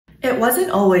It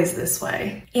wasn't always this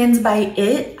way. And by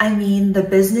it, I mean the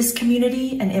business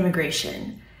community and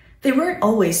immigration. They weren't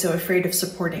always so afraid of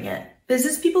supporting it.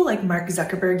 Business people like Mark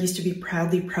Zuckerberg used to be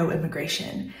proudly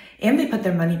pro-immigration, and they put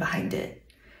their money behind it.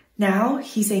 Now,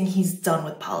 he's saying he's done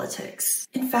with politics.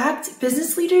 In fact,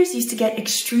 business leaders used to get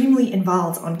extremely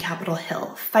involved on Capitol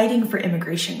Hill, fighting for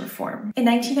immigration reform. In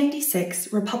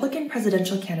 1996, Republican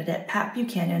presidential candidate Pat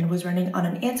Buchanan was running on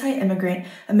an anti-immigrant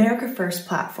America First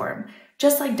platform,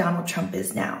 just like Donald Trump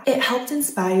is now. It helped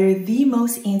inspire the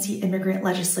most anti-immigrant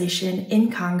legislation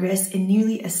in Congress in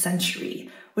nearly a century,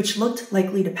 which looked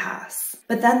likely to pass.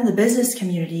 But then the business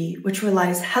community, which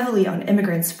relies heavily on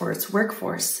immigrants for its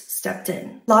workforce, stepped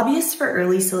in. Lobbyists for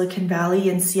early Silicon Valley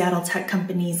and Seattle tech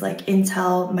companies like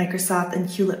Intel, Microsoft, and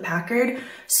Hewlett-Packard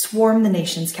swarmed the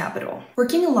nation's capital.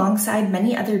 Working alongside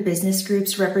many other business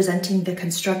groups representing the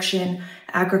construction,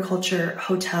 agriculture,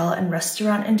 hotel, and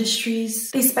restaurant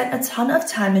industries, they spent a ton of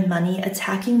time and money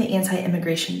attacking the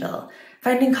anti-immigration bill,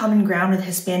 finding common ground with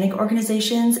Hispanic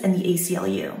organizations and the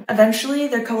ACLU. Eventually,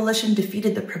 their coalition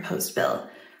defeated the proposed bill,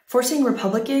 forcing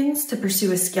Republicans to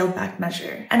pursue a scaled-back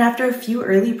measure. And after a few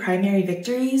early primary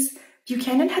victories,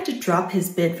 Buchanan had to drop his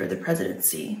bid for the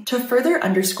presidency. To further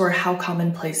underscore how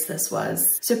commonplace this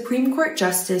was, Supreme Court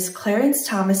Justice Clarence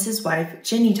Thomas's wife,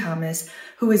 Ginny Thomas,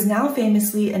 who is now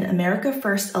famously an America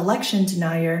First election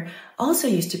denier, also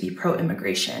used to be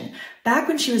pro-immigration, back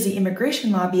when she was the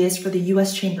immigration lobbyist for the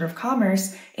U.S. Chamber of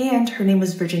Commerce, and her name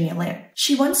was Virginia Lamb.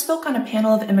 She once spoke on a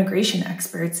panel of immigration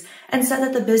experts and said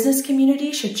that the business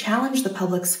community should challenge the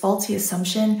public's faulty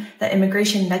assumption that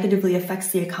immigration negatively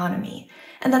affects the economy,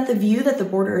 and that the view that the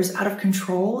border is out of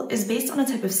control is based on a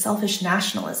type of selfish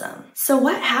nationalism. So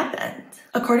what happened?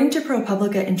 According to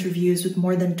ProPublica interviews with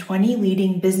more than 20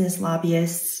 leading business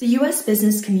lobbyists, the US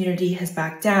business community has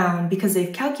backed down because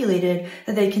they've calculated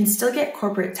that they can still get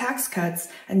corporate tax cuts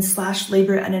and slash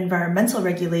labor and environmental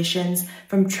regulations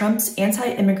from Trump's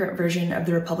anti-immigrant version of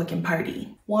the Republican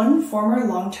Party. One former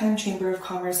longtime Chamber of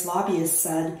Commerce lobbyist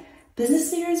said,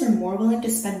 "Business leaders are more willing to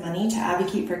spend money to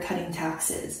advocate for cutting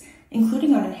taxes,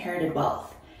 including on inherited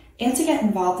wealth, and to get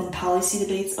involved in policy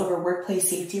debates over workplace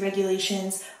safety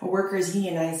regulations or workers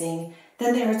unionizing,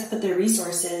 than they are to put their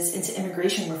resources into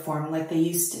immigration reform like they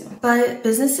used to." But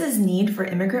businesses' need for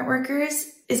immigrant workers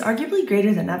is arguably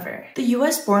greater than ever. The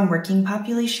US-born working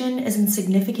population is in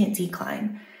significant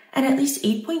decline, and at least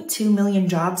 8.2 million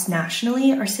jobs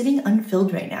nationally are sitting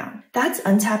unfilled right now. That's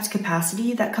untapped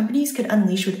capacity that companies could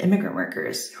unleash with immigrant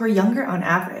workers, who are younger on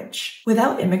average.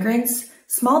 Without immigrants,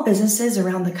 small businesses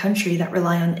around the country that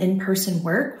rely on in-person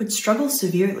work would struggle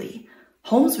severely.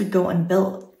 Homes would go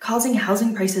unbuilt, causing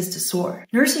housing prices to soar.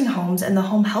 Nursing homes and the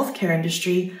home healthcare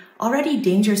industry, already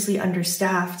dangerously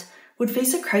understaffed, would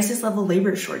face a crisis-level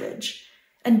labor shortage.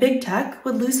 And big tech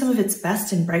would lose some of its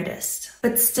best and brightest.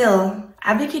 But still,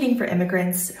 advocating for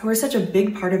immigrants, who are such a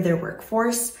big part of their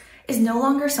workforce, is no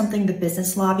longer something the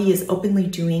business lobby is openly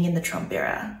doing in the Trump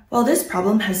era. While this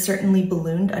problem has certainly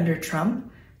ballooned under Trump,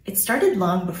 it started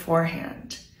long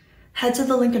beforehand. Head to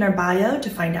the link in our bio to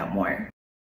find out more.